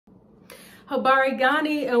Habari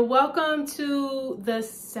Gani, and welcome to the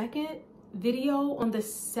second video on the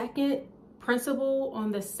second principle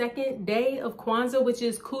on the second day of Kwanzaa, which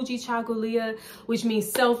is Kujichagulia, which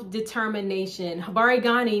means self-determination. Habari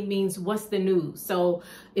Gani means what's the news. So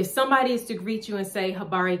if somebody is to greet you and say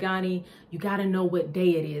Habari Gani, you got to know what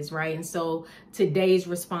day it is, right? And so today's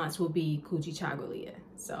response will be Kujichagulia.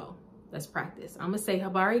 So let's practice. I'm gonna say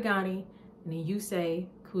Habari Gani, and then you say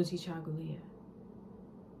Kujichagulia.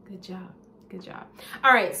 Good job. Good job.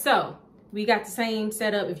 All right, so we got the same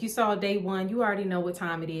setup. If you saw day one, you already know what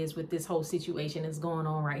time it is with this whole situation that's going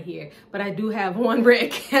on right here. But I do have one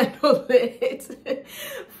red candle lit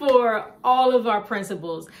for all of our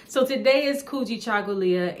principles. So today is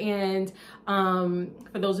Kujichagulia, and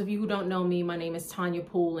for those of you who don't know me, my name is Tonya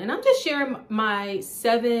Poole, and I'm just sharing my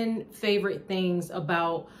 7 favorite things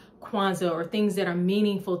about Kwanzaa, or things that are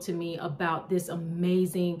meaningful to me about this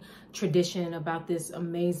amazing tradition, about this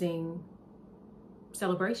amazing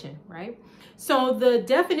celebration, right? So the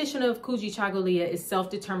definition of Kujichagulia is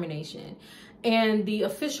self-determination, and the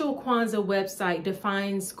official Kwanzaa website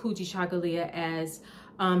defines Kujichagulia as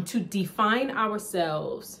to define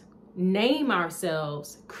ourselves, name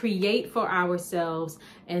ourselves, create for ourselves,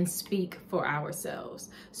 and speak for ourselves.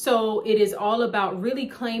 So it is all about really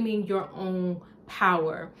claiming your own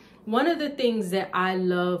power. One of the things that I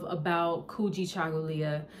love about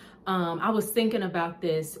Kujichagulia, I was thinking about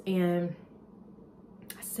this and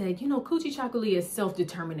I said, you know, Kujichagulia is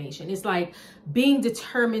self-determination. It's like being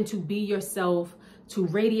determined to be yourself, to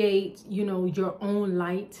radiate, you know, your own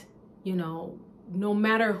light, you know, no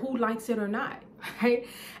matter who likes it or not, right?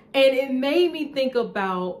 And it made me think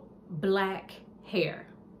about black hair.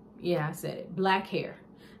 Yeah, I said it, black hair.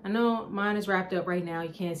 I know mine is wrapped up right now,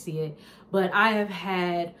 you can't see it, but I have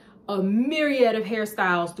had a myriad of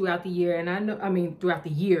hairstyles throughout the year, and throughout the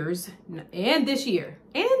years, and this year,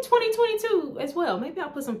 and 2022 as well. Maybe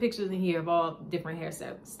I'll put some pictures in here of all different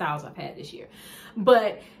hairstyles I've had this year.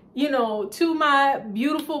 But, you know, to my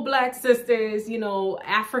beautiful black sisters, you know,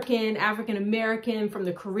 African American, from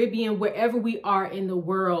the Caribbean, wherever we are in the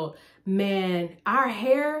world, man, our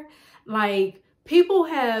hair, like, people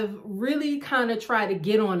have really kind of tried to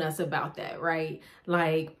get on us about that, right?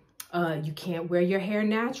 Like, you can't wear your hair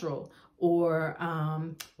natural, or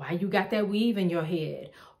why you got that weave in your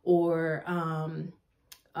head, or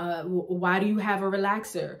why do you have a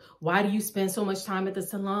relaxer? Why do you spend so much time at the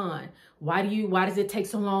salon? Why does it take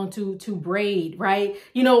so long to braid, right?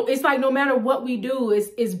 You know, it's like no matter what we do,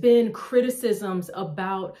 it's been criticisms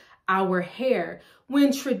about our hair,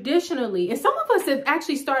 when traditionally, and some of us have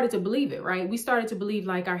actually started to believe it, right? We started to believe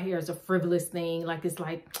like our hair is a frivolous thing, like it's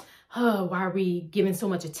like, oh, why are we giving so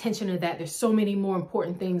much attention to that? There's so many more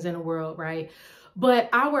important things in the world, right? But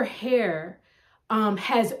our hair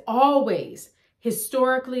has always,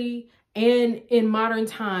 historically and in modern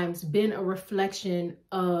times, been a reflection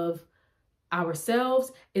of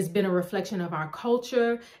ourselves. It's been a reflection of our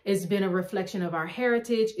culture. It's been a reflection of our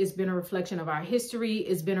heritage. It's been a reflection of our history.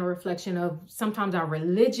 It's been a reflection of sometimes our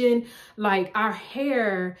religion. Like, our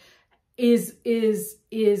hair is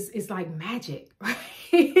like magic, right?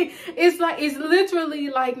 It's literally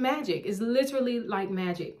like magic. It's literally like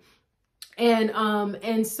magic.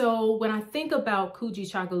 And so when I think about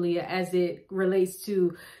Kujichagulia as it relates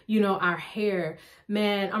to, you know, our hair,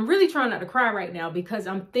 man, I'm really trying not to cry right now, because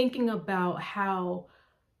I'm thinking about how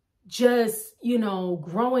just, you know,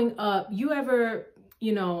 growing up, you ever,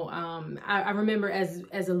 you know, I remember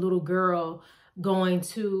as a little girl going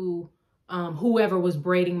to whoever was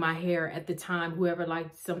braiding my hair at the time, whoever, like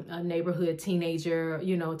a neighborhood teenager,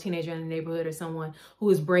 you know, teenager in the neighborhood, or someone who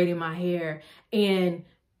was braiding my hair, and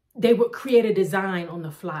they would create a design on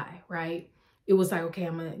the fly, right? It was like, okay,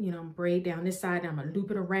 I'm gonna, you know, braid down this side, and I'm gonna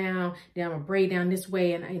loop it around, then I'm gonna braid down this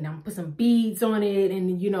way, and I'm gonna put some beads on it,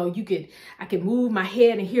 and, you know, I could move my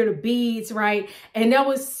head and hear the beads, right? And that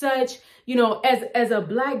was such, you know, as a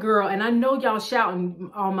black girl, and I know y'all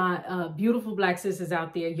shouting, all my beautiful black sisters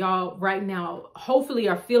out there, y'all right now hopefully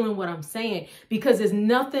are feeling what I'm saying, because there's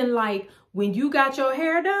nothing like when you got your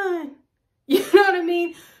hair done, you know what I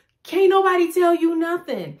mean? Can't nobody tell you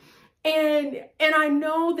nothing. And I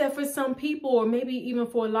know that for some people, or maybe even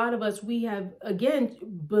for a lot of us, we have, again,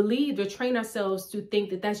 believed or trained ourselves to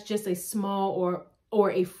think that that's just a small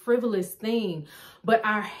or a frivolous thing. But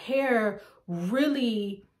our hair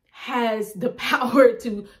really has the power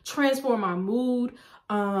to transform our mood.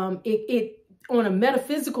 It on a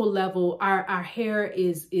metaphysical level, our hair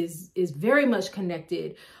is very much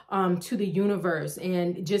connected to the universe,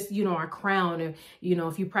 and just, you know, our crown. You know,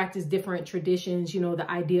 if you practice different traditions, you know, the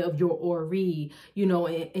idea of your ori, you know,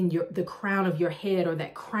 and the crown of your head, or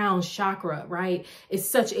that crown chakra, right,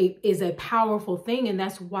 is a powerful thing. And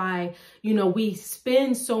that's why, you know, we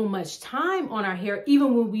spend so much time on our hair,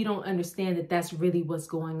 even when we don't understand that that's really what's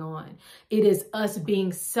going on. It is us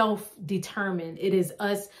being self-determined. It is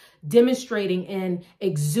us demonstrating and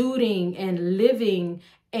exuding and living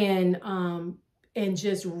and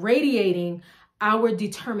just radiating our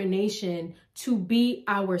determination to be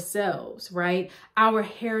ourselves, right? Our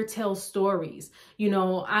hair tells stories. You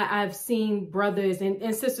know, I've seen brothers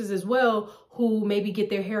and sisters as well who maybe get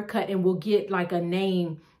their hair cut and will get like a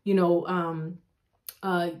name, you know,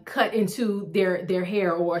 cut into their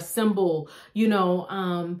hair, or a symbol, you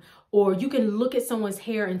know, or you can look at someone's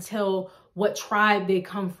hair and tell what tribe they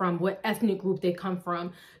come from, what ethnic group they come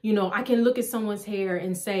from. You know, I can look at someone's hair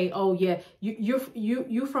and say, oh yeah,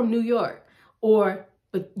 you're from New York, or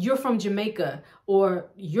but you're from Jamaica, or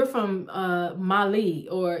you're from Mali,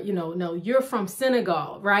 or, you know, no, you're from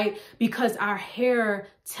Senegal, right? Because our hair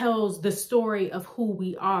tells the story of who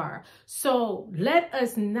we are. So let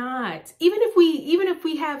us not, even if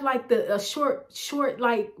we have like a short,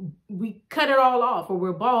 like we cut it all off, or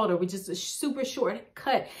we're bald, or we're just a super short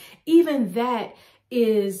cut, even that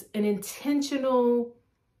is an intentional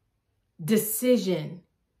decision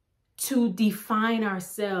to define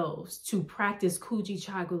ourselves, to practice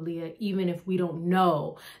Kujichagulia, even if we don't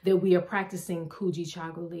know that we are practicing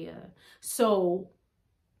Kujichagulia. So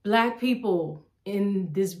Black people in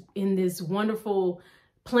this wonderful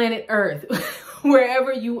planet Earth,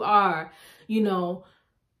 wherever you are, you know,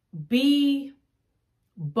 be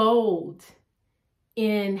bold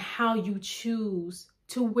in how you choose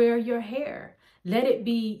to wear your hair. Let it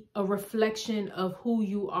be a reflection of who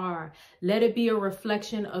you are. Let it be a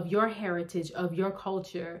reflection of your heritage, of your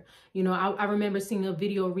culture. You know, I remember seeing a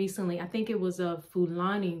video recently, I think it was of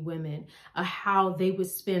Fulani women, how they would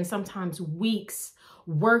spend sometimes weeks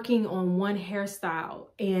working on one hairstyle,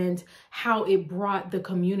 and how it brought the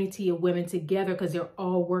community of women together because they're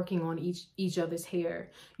all working on each other's hair,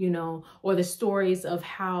 you know. Or the stories of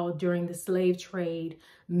how during the slave trade,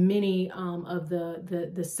 many of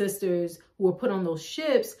the sisters who were put on those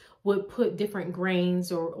ships would put different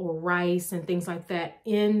grains or rice and things like that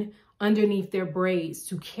in underneath their braids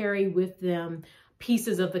to carry with them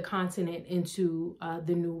pieces of the continent into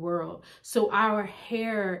the New World. So our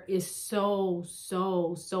hair is so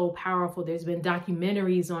powerful. There's been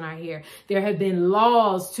documentaries on our hair. There have been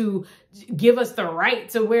laws to give us the right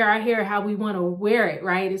to wear our hair how we want to wear it,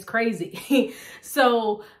 right? It's crazy.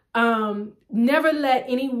 So never let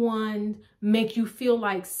anyone make you feel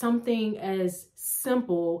like something as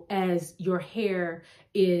simple as your hair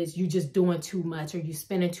is you just doing too much, or you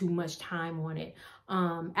spending too much time on it.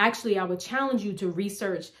 Actually, I would challenge you to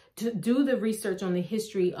do the research on the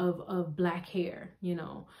history of Black hair, you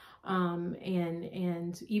know,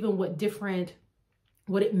 and even what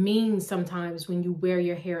it means sometimes when you wear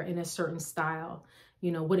your hair in a certain style.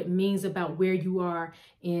 You know, what it means about where you are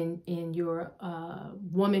in your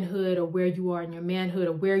womanhood, or where you are in your manhood,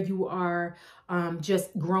 or where you are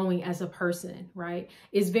just growing as a person, right?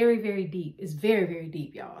 It's very, very deep. It's very, very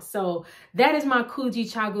deep, y'all. So that is my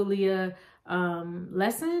Kujichagulia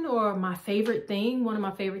lesson, or my favorite thing. One of my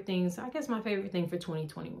favorite things, I guess my favorite thing for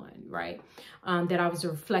 2021, right? That I was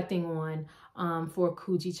reflecting on for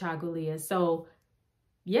Kujichagulia. So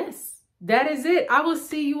yes. That is it. I will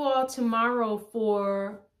see you all tomorrow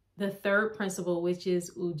for the third principle, which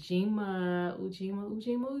is Ujima.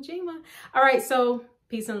 All right, so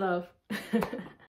peace and love.